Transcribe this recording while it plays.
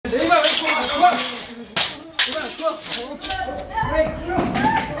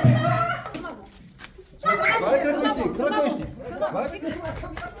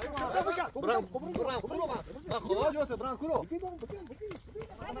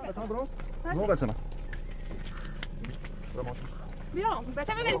بیا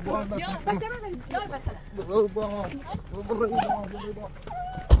بچه ببریم بیا بچه ببریم بیا بچه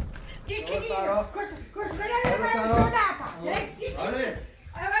کش بریم شده اپا یک چی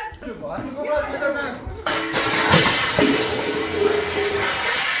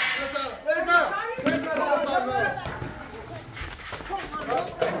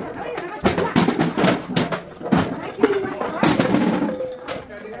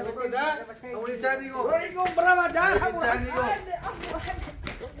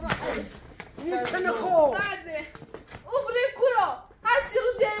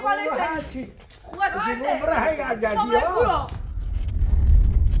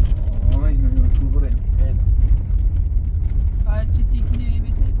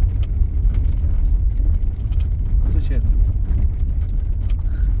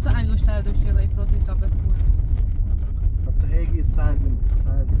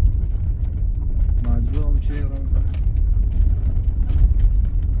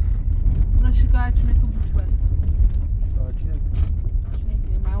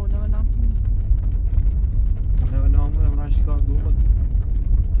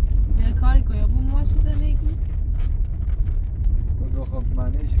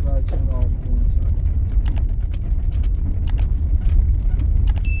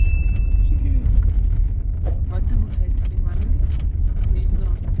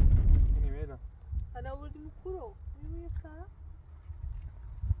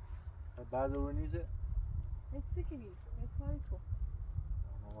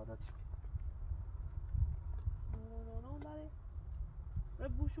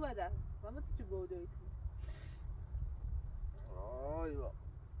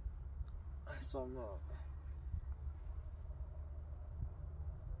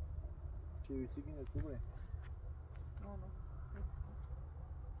چی کنه خوبه؟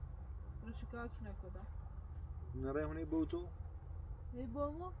 برو شکایتش نکردم. نره هونی بوتو؟ نه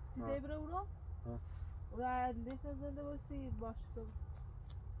بامو؟ دیدی بره اورا؟ اورا عدلش نزنده باشی باش تو.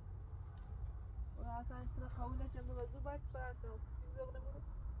 اورا اصلا تر قبول نشم بگذار باید برات چی بگم نمی‌دونم.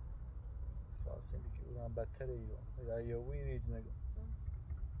 خلاص اینی که اورا بدتره ایو. یا یهویی نیز نگو.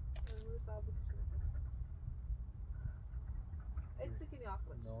 ایت سکنی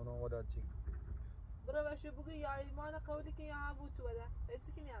آخرش. نه ودا چی؟ برو باشه بگو یا ایمان قولی که یا هم بود تو بده. ایت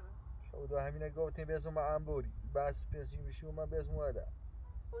سکنی همه. شو همینه گفتیم به اسم انبوری. بس پیشی میشیم ما به اسم ودا.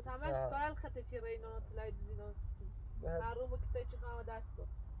 و تماش کارل خطه چی رینو تلاید زینوس. هارو مکته چی خواهم دستو.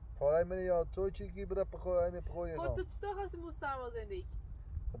 فای من یا تو چی کی برا بخوای همین بخوای خود تو چطور خواست مسترما زندگی؟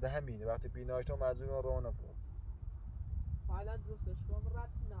 ده همینه وقتی بینایشون معذور رو نفر. حالا درستش کنم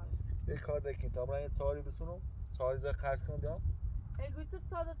ربطی نداره. یه کار دکین تا برای سوالی بسونم سوالی زر خرج کنم بیام. اگویت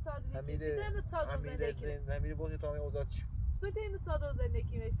صادر دیگه چی دارم صادر زندگی؟ همین بودی تا می اوضاع چی؟ تو تیم صادر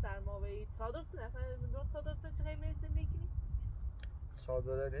زندگی می سرمایه‌ای صادر سن اصلا دو صادر سن چه خیلی زندگی؟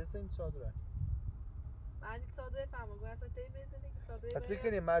 صادر هستیم صادر. معنی صادر فهمم اصلا تیم زندگی صادر. چه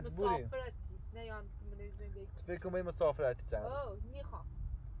کنی مجبوری؟ مسافرتی نه یان من زندگی. فکر کنم مسافرتی چند. اوه میخوام.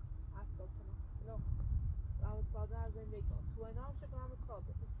 اصلا کنم. نه. صادر زندگی کنم. تو اینا چه کنم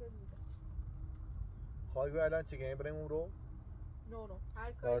صادر چه میگه؟ خواهی الان چی کنیم بریم اون رو؟ نه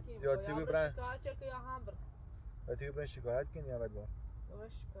هر کاری کنیم یا شکایت چه یا هم بر یا تیگه بریم شکایت کنی اول بار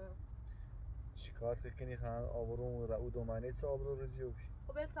شکایت کنی خواهن آبرون و دومانه چه آبرون رزیو بشی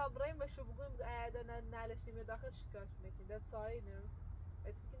خب این تا بریم بشو بگویم نالش نمید داخل شکایت نکنیم داد سایی نمیم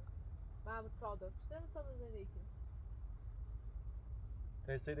ایتی کنیم محمود صادر چه دارم صادر زندگی کنیم؟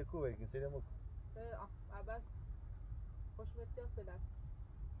 تا سیل کوبه کن سیل مکن بس خوشمتی ها سیلت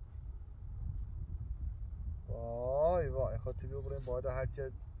وای خاطر بیو بریم باید هرچی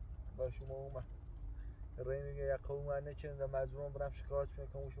با شما اومد رای میگه یک قوم من نکنده مجبورم برم شکایت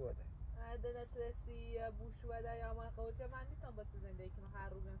کنم وشو بده دلت رسی بوش بده یا من قول که من نیستم با تو زندگی کنم هر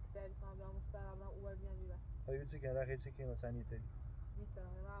رو بیام که داری کنم بیام مستقبلا اوبر بیام میبرم خواهی چی کنه رخی چی کنه مثلا نیتری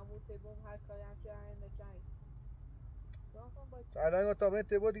میتونم معمول تیبوم هر کاری هم که این نکنید الان تا برای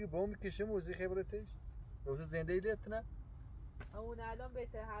تیبو دیگه بوم میکشه موزی خبرتش دوست زنده ایلیت نه اون الان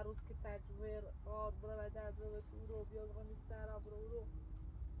بهتر هر روز که تجربه قار برو و در برو تو رو بیا بقیمی سر برو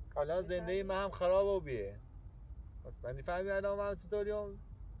الان زندگی من هم خراب و بیه من نفهمی الان من چطوری هم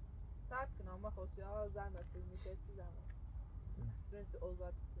ساعت کنم ما خوشی آقا زن بسید میکسی زن دونستی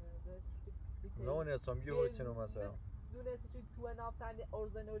اوزاد نه اون اصلا یه هوچه نو مثلا دونستی چون تو نافتنی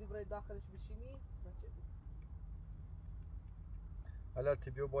ارزنوری برای داخلش بشینی نچه حالا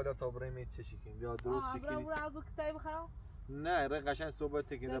بیا بالا تا بریم این چه شکیم بیا درست شکلی برو از اون کتایی بخرم نه رای قشنگ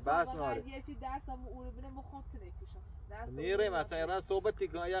صحبت کنه بس ناره یه چی دستم اون ببینم بخوام تنکیشم نیره مثلا ایران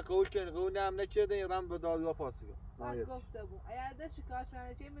صحبت کنه یا قول کنه قول هم نکرده ایران به دادگاه پاسی کن من گفته بود اگر ده چیکارش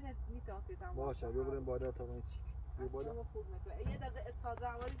کنه چه من میتونم باشه بیا بریم بالا تا بریم چی بیا بالا خوب نکنه یه دقیقه اتصال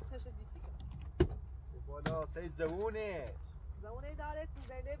اولی تش دیتی بیا بالا سی زبونه داره تو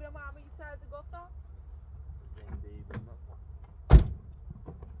زنده برم همه چیز سر گفتم زنده ای برم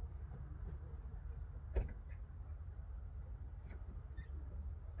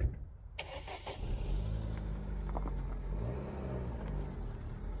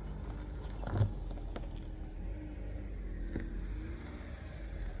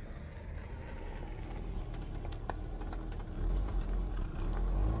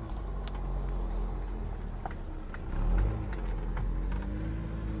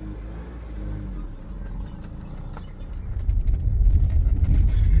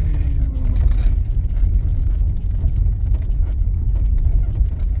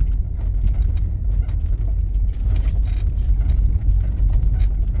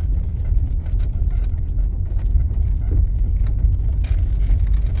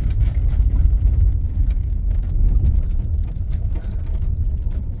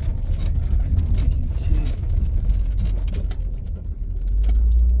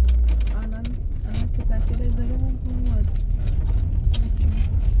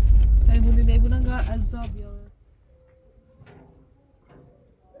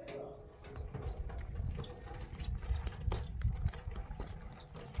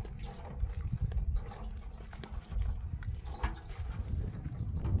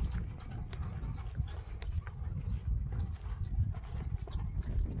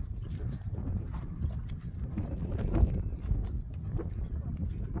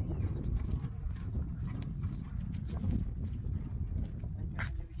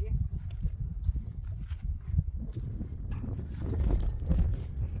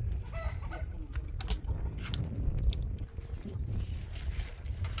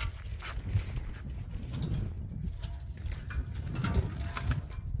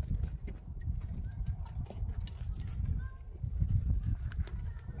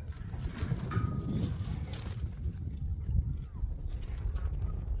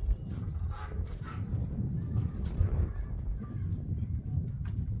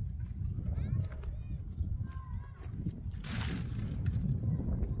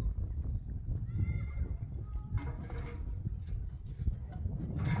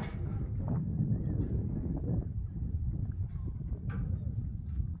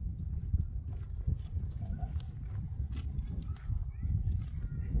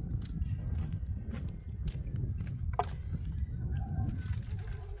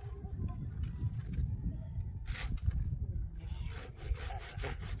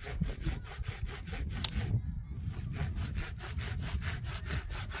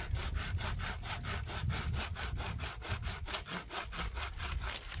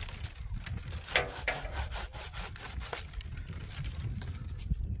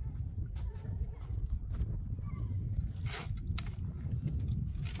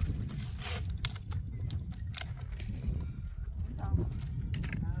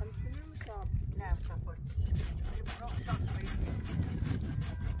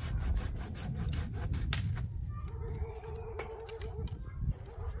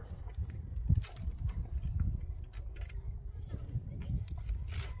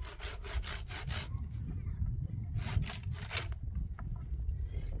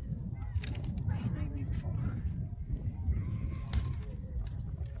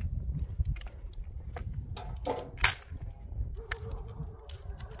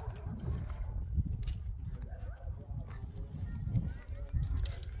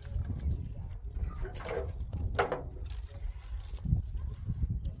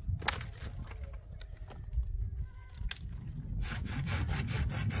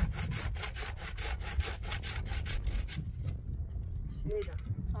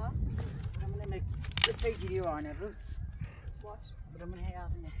ها؟ برامون چه جوری وانه رو؟ باش. برامون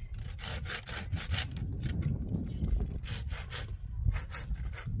هیابونه.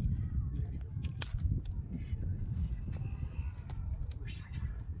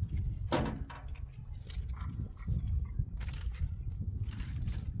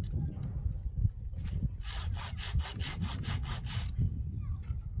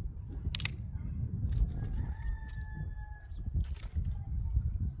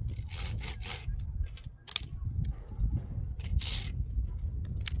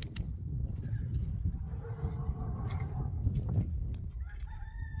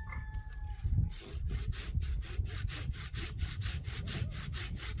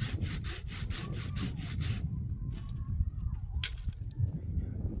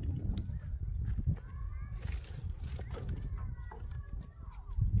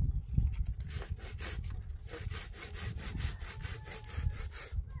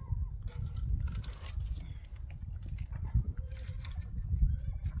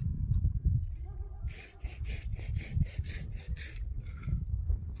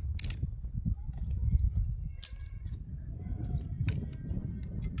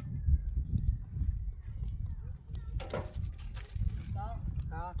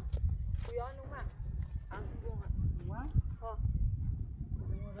 پویا نومه از بومه نومه؟ ها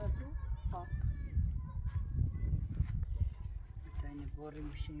نومه تو؟ ها بتاینه باری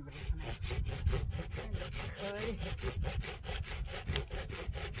میشینی برشن خیلی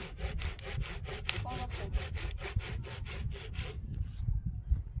بابا خوب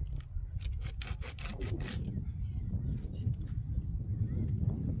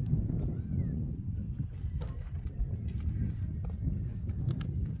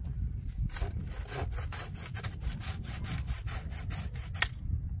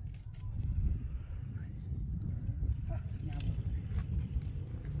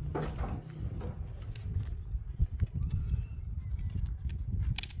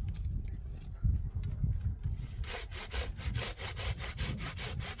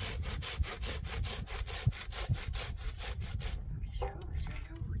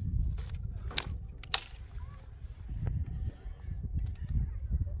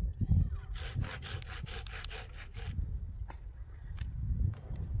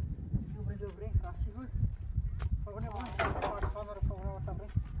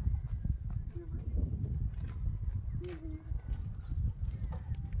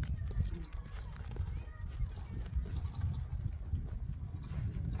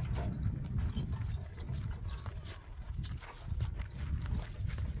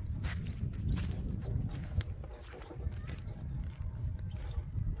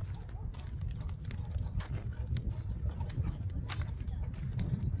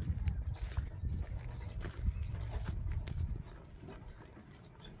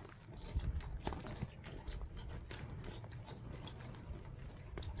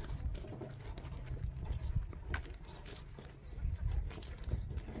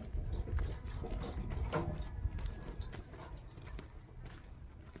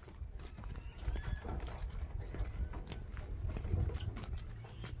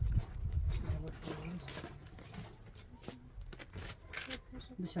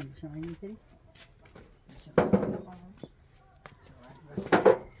بشم این میتری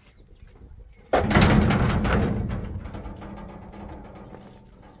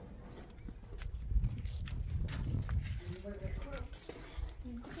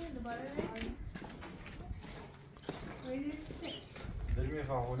داری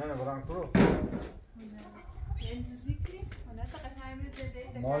میخواه خونه برام کرو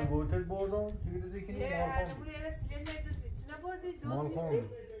مال بوتت بردم دیگه زیکی نیست مال خون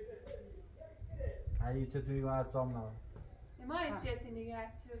حدیثه توی اصام نه ما چیتی نگه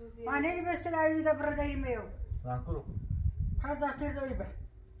هرچی روزی ما نگی بسل عویده برادری میو برام کرو هزا تیر داری بر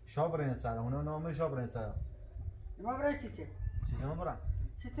شابرین سر اونا نامه شابرین سر ما برای سی چه چیزی ما برام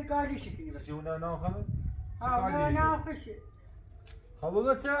سی گالی شکنی بر چی اونا نام خمه ها نه خوشه خب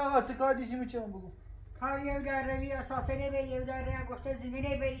بگو چه آقا چه کاریشی میچه بگو کاری یه روی اساسه نبری یه روی گفته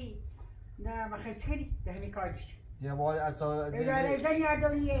زمینه بری نه ما خیلی کنی ده می کاریش یه بار اساس یه زنی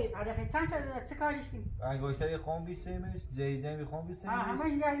اردویه بعد خیلی چه کاریش کنی انگشتری خون بیستیمش جیزمی خون بیستیمش همه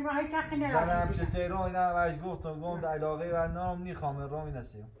یعنی ما هیچ حقی زنم نداریم چه سیرو اینا وش گفتم گفت علاقه و نام نیخوام رامی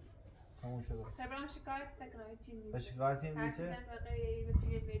نسیم تموم شده خبرم شکایت تکنایی چی نیست شکایتی میشه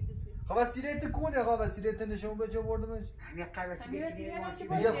وسیله میدوزی خب وسیلت کونه آقا وسیلت نشون به جا بردمش همین قربسی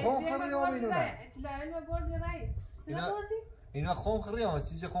میگه خون خریام اینو نه اطلاعی ما بردی رای چرا بردی؟ اینا خون خریام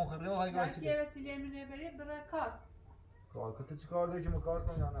چیز خون خریام های وسیله وسیله منو بری برای کار کار چی کار داری که کار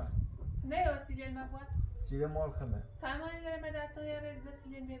کنی یا نه نه وسیله ما بود سیله مال خمه تمام داره ما در تو یه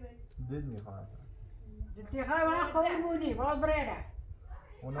وسیله میبری دل میخواد دیگه ما خودمونی باز بریده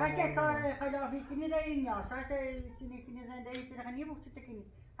هرچه کار خلافی کنی در این نیاز هرچه چینی کنی زندگی چینی خنی بخش تکنی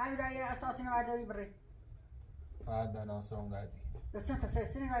همین رای اساسی نورداری بری فرد ناسرم دردی دستان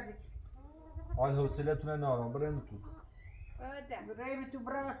تسرسینی دردی حال حوصلتونه نارم بریم تو بریم تو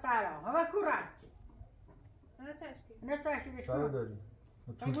برای سلام همه کورن نه چشکی چرا داری؟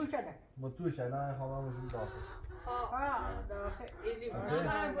 متوش الان خواهم مشون داخل داخل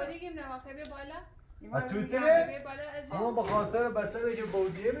ما بریم نواخه به بالا تویتره؟ اما به خاطر بچه که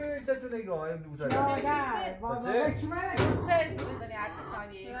بودیه ببینید چه تو نگاه های دوتره بچه؟ چی باید؟ چه ازی بزنی هر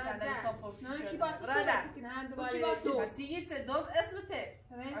ثانیه صندلی کاپو نه کی باید سه هم دوباره دیگه چه دوز اسمته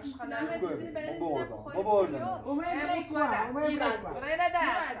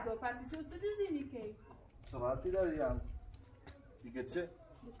ساعتی داری هم دیگه چه؟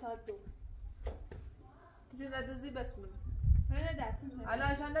 دیگه ندازی بسمون نه دستم حالا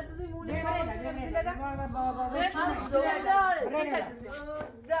عشان ندازی مونه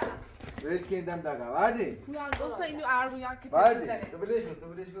باید که این دم دقیقه بعدی گفت اینو ارویان که بعدی تو بلیش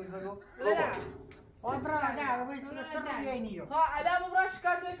کن اینو گو وبرا وين تروح ينيرو على مبرا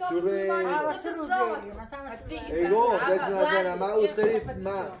شكات ويكم سوري. بس تروح ينيرو ما سوت ايوه بدنا ما وصلت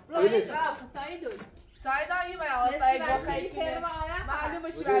ما ساینا این باید سایگاه خیلی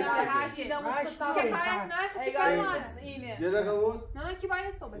معلومه چی باید هرچی دموستان اینه یه دقیقه بود نه کی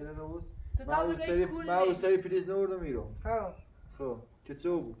باید صحبت یه دقیقه بود تو تازه ما وصلی پلیس نوردم میرم خب که چه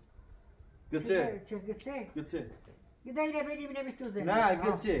بود گچه گچه گدایره بریم تو زن نه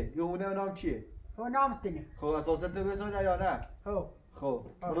گچه گونه نام چیه هو نامتنه خب اساسا تو بزن یا نه خب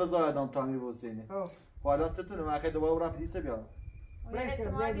رضا ادم تعمیر حسینی حالا چطوره من خیلی دوباره برم پلیس بیارم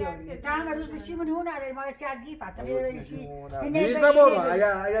تعال روز بشیم هون نداریم ما چرگی نیست نبارم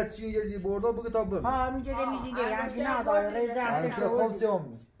اگر چی یه بردا بگه تا برم اینجا نمیزیده همچی نداره رزرسه خمسه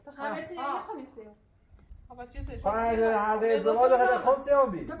هم خمسه خمسه هذا الزواج هذا خمسه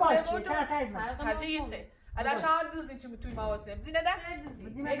هم بی تو باید چی؟ هدیته الان شما دیدین که توی مواسم دیدین نه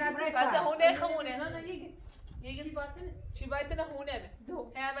بدیم فازه هونه خونه نه یگit چی باید نه هونه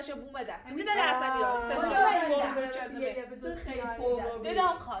دو همش بومده دیدین اصلا تو خیلی فوق دیدم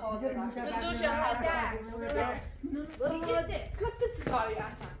خواست دوش هست کت کاری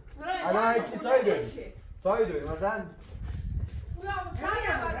اصلا الان چی تای داری مثلا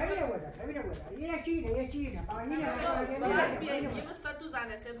یه چینه باید بیایی مستر تو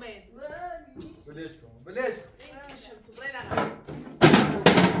زنه سمید بلش کن این کشم تو برای نگم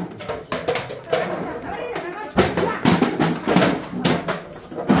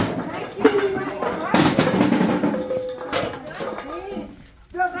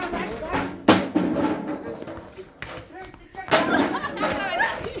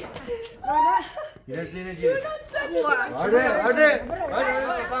یه زینه دیگه آره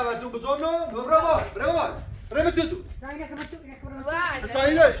صاحب تو بزنم برام تو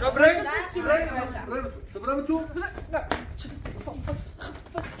سایله شو برای برام تو برام تو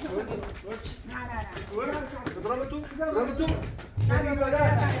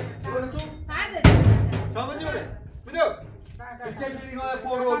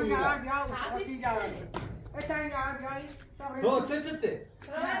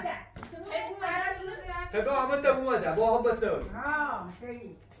فبقى عملت موادة بو هم بتسوي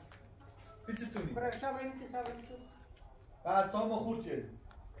شيء في ستوني صبرين بعد صوم خورج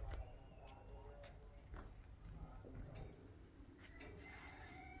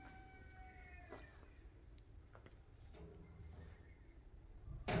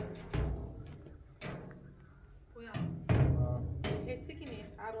ويا هيك سكني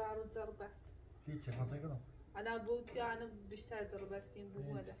عرو زربس في شيء خمسة كده انا بوتي انا بشتري زربس كين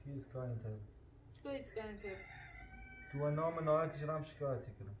بموادة كيس كاين تاني ستويت كان كده تو نام نهایتش هم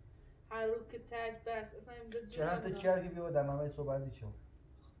شکایتی کنم حرو که تاج بس اصلا امروز چند تا کرگی بیو در همه صحبتی شو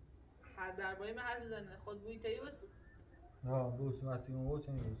هر درباره من حرف بزنه خود بوی تایی واسو نه بوس ماتی اون بوس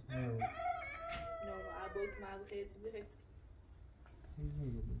نیست نه نو ابوت ماز خیلی خیلی چیز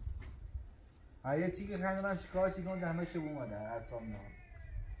میگه یه چیزی که خندم شکایتی کنم در همه چه اومده اصلا نه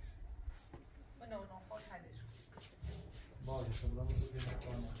من اون خود حلش باشه شما رو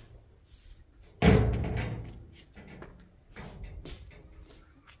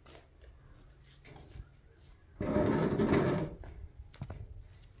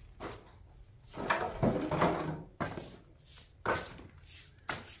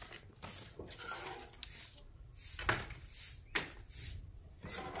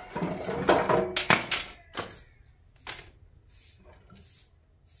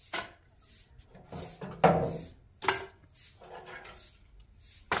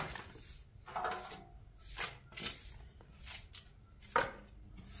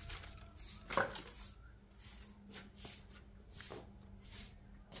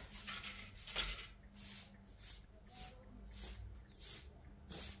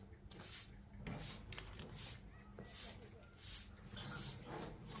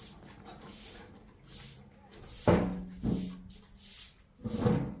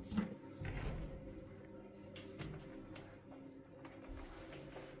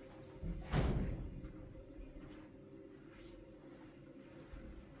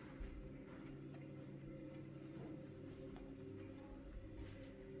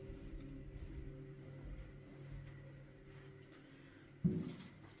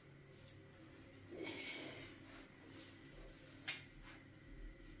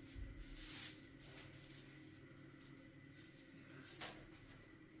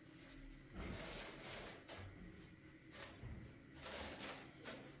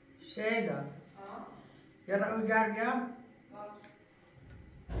Chega. Era o gargão.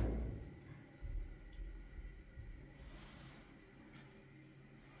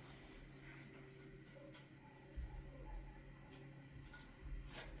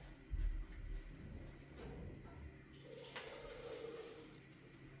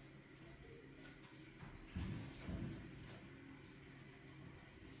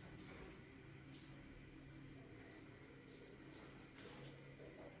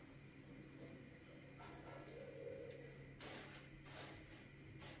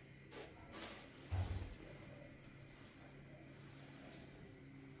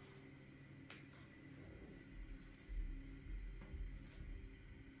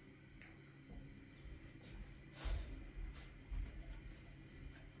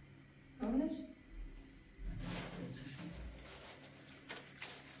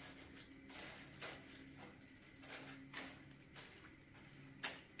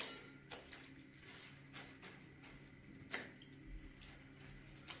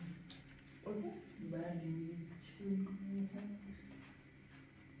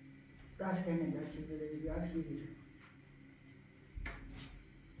 دست کنه در چیزی رو بیارش بگیر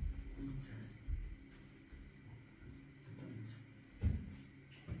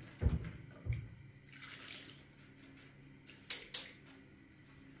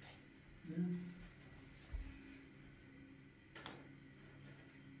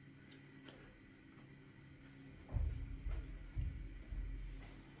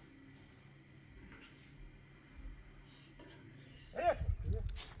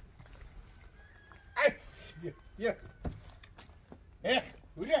Yeah. Yeah.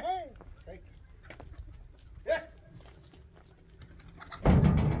 Pooria. Kijk. Yeah.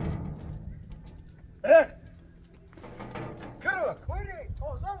 Yeah. Kijk, hoor je?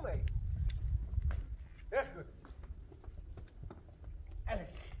 Oh, zo mee. Echt goed. Echt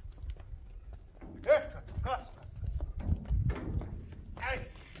goed. Kast. Echt.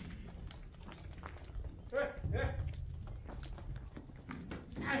 Ja.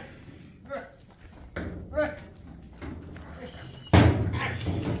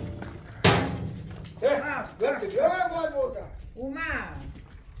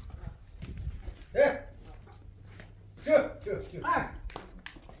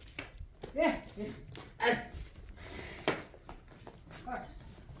 اومد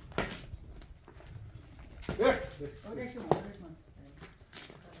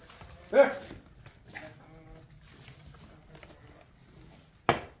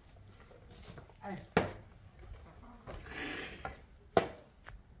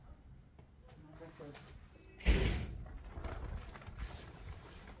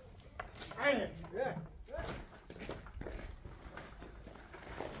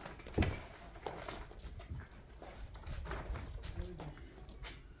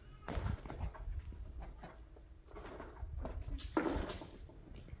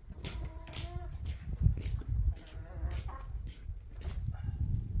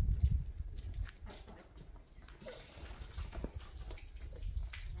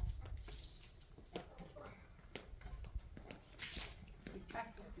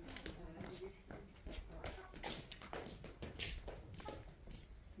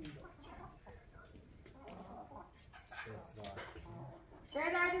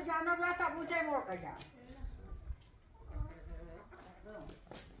شاید جانا بلا تابوته مرغ جا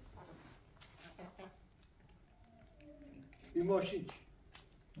این ماشین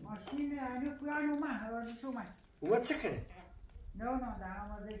هنو پلان اومد چه کنه؟ نه در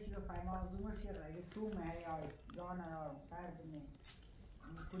آمازه چی رو پای مازومش یه تومه یا جانا یا سر بینه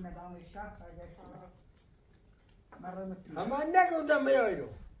کنه دام شاه مرة متو اما نگفتم میای رو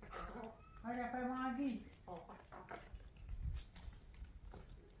هذا پای ماگی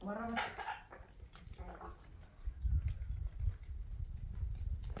مرة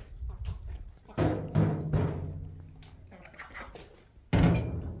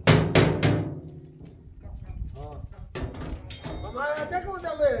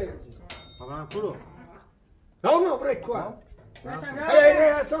بابا کلو نه برای کو ای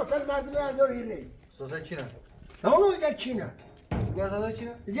اساس المردم داری نه اساس چینه نه نه چینه گرداده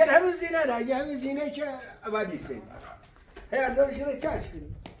چینه یه همه زینه نه یه همه زینه که ابدی سه هی دارش نه چاش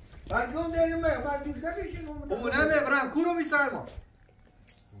بعد گم دیگه بعد دوست نمیشه اونم ابراهیم کورو میسرم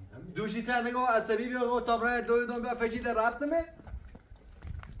دوشی تر نگاه عصبی بیا تا برای دویدون بیا فجید رفتمه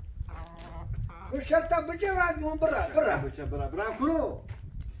شرطا بچه بعد گم برا بچه برام کورو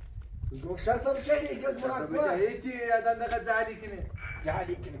گم شرطا بچه دیگه برا بچه هیچی یادن نگه جهلی کنه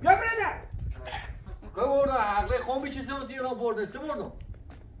بیا برده که برده عقله خون بیچه سه زیرا برده چه بردم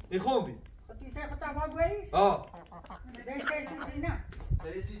این خون بی خودی سه خود آباد بریش آه دسته سیزینا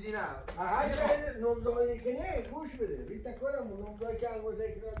سیزی نه اگه نمزایی کنه گوش بده بیتا کنم نمزایی که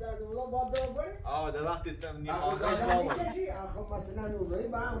انگوزه کنه در اولا باید دار بری آه ده وقتی تم آخه چشی آخه مثلا نمزایی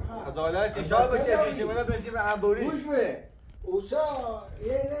با هم خواه عدالت شاه بچه چه منو بزیم انبوری گوش بده اوسا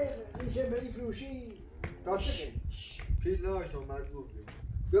یه میشه بری فروشی تاسه کنی پیل ناشتم مزبور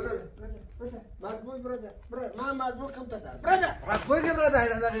بیا برده مزبور برده من مزبور کم تا در برده رفت که برده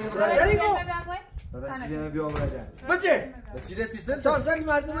هیدن دقیقه برده ریگو وسیله بیا برده بچه وسیله سیستم ساسر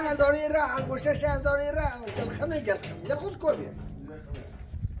مردم ارداری را انگوشه شهرداری را جلخمه جل خود کو بیا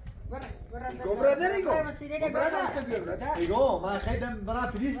برده ریگو برده ایگو من خیدم برا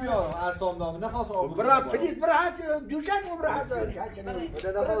پلیس بیا اصام نام نخواست آبرو برا پلیس برا هست دوشک برا هست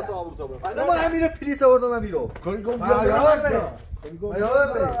بده نخواست آبرو تو برا اما همین پلیس آوردم من بیرو کنی گم بیا برده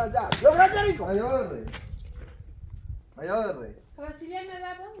بیا برده ریگو مایار ری وسیله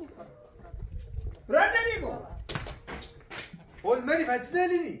بابا برده ریگو قول منی وسیله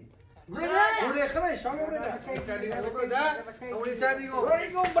لینی Pooria خلاص شامل برده. اونی تانیگو.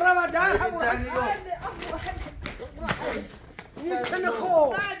 وريكم برا دار تانیگو. يمكن خو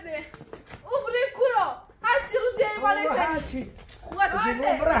بعده عمري كله هاتي روزي مالك هاتي وات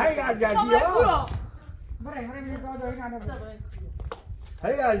زين برا هي عجادي عمري كله برا من دادو هنا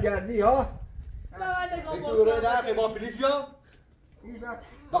هی عجادی ها. تو برده که با پلیس بیام.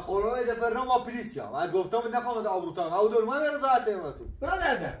 با قرآن دفرنا با پلیس بیام. من گفتم نخوام آبروتان. او دور ما میرزاته من تو. برا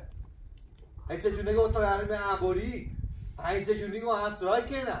هیچ چیزی نگو تو یعنی من عبوری. هیچ چیزی نگو هسترای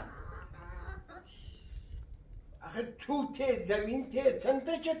کنه. آخه تو ته زمین ته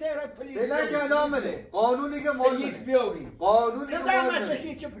سنت چه تره پلیس نه چه نامله قانونی که مال پلیس بیاری قانونی که چه مال زحمت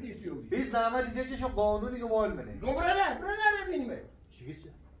منه چه پلیس بیاری هیچ زحمتی دیگه چه قانونی که مال منه برادر ببین چی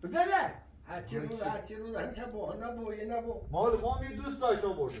برادر هرچی رو همیشه با نبو مال خودم یه دوست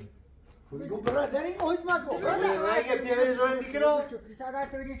داشتم بردم میگم برادر این اوز مکو من یه پیامه زور میگیرم ساده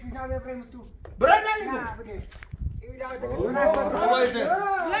تو بینی چیزا ببریم تو برادر این لا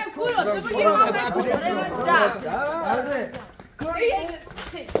كله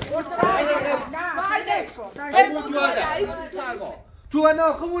تبغي تو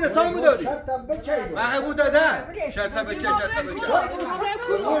انا خمونه تا میداری من بود دادم شرط بچه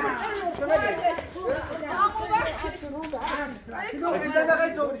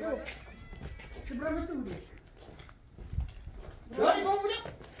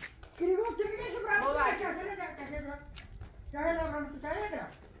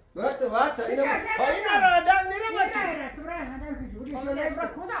Bırak yine hayır adam nereye bak? Bırak adam ki juri şöyle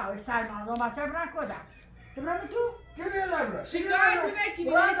bırak koda. Sayma o masa bırak koda. Bırak tu. Nereye bırak? شکایت نکنی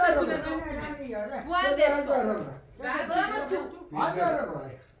نیستتونه بوندش کن بازم تو Hadi ara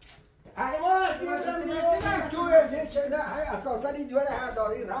bırak. Hadi baş gözüm nesin tu ya içinde hay asasen idvere ha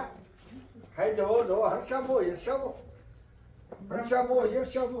dari ra. Hay do her şabo yaşabo. Her şabo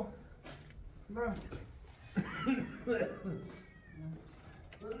yaşabo. Bırak.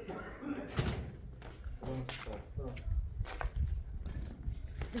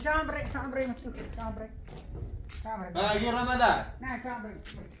 شامبره مفتوحه شامبره اگه رمضان نه شامبره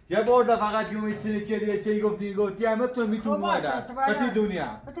یه بار فقط یوم سینه چه گفتی همه تو میتونی اومدن کتی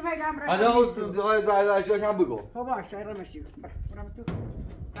دنیا حالا هم بگو خب باشه رمشی برم تو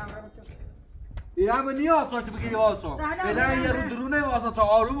این همه نیه آسان تو بگیری آسان بله یه رو درونه آسان تا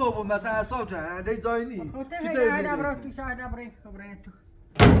آروم و مثلا اصاب چه هنده جایی نی خب تفیده برای تو شاید برای تو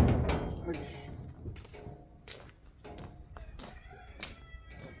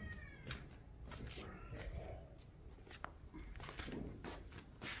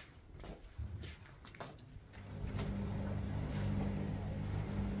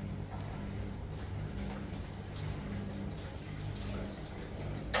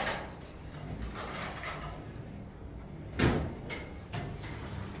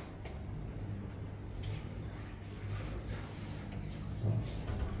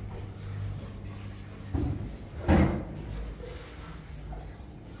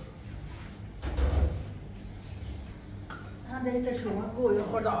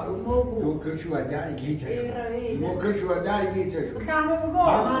خدا رو مو کشو داری گیتش مو کشو داری گیتش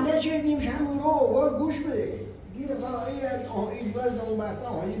ما نچیدیم شمون رو گوش بده گیر با این باز اون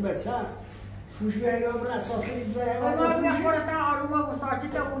بسا این بچه گوش بده رو اساسی بده ما میخوره تا آروم و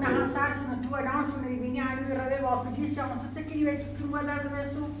ساکت اون هم سرشون تو ناشون میبینی علی رو واقعی سیاست چه کلیه تو مدار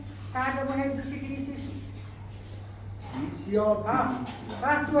بسو بعد اون تو شکلیسش سیاه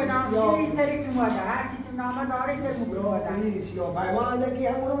وقت تو نامشی تری که ماده هر چیزی نامه داره که ماده سیاه بیوانده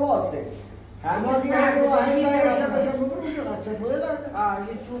که همون واسه همه دیگه همون همین باید سرش بفروشی قچه خوده داده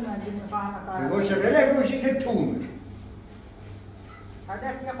یه تون هنجی میخواهم بگو شده نفروشی که تون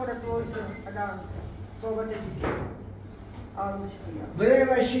هدست یه خود تویسه هدام صحبتشی که آروشی بیا بره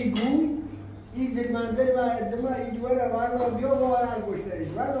باشی گون این دلمندر و ادما این دوره وردا بیا با انگشترش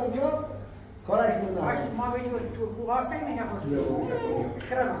وردا بیا کارش مونده ما بینیم تو واسه میگه خواسته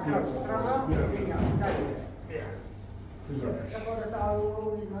خرم خودت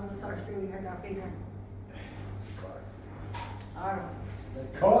آروی من تاشتی هدا پیدن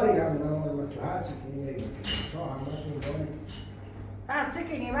کاری هم نمونه تو حدث کنی تو همه کنی حدث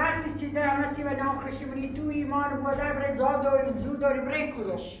کنی وقتی چی ده همه سی و نام خشمونی تو ایمان و بادر برای زو داری برای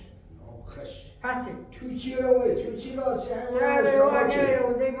کلوش حدث تو چی روی تو چی راستی همه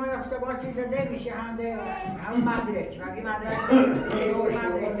رو دیگه ما نفته باشی داده میشه هم مدرک وقتی مدرک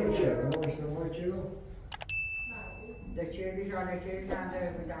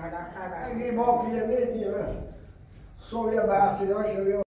اگه با پیمه دیگه صبح بحثی داشت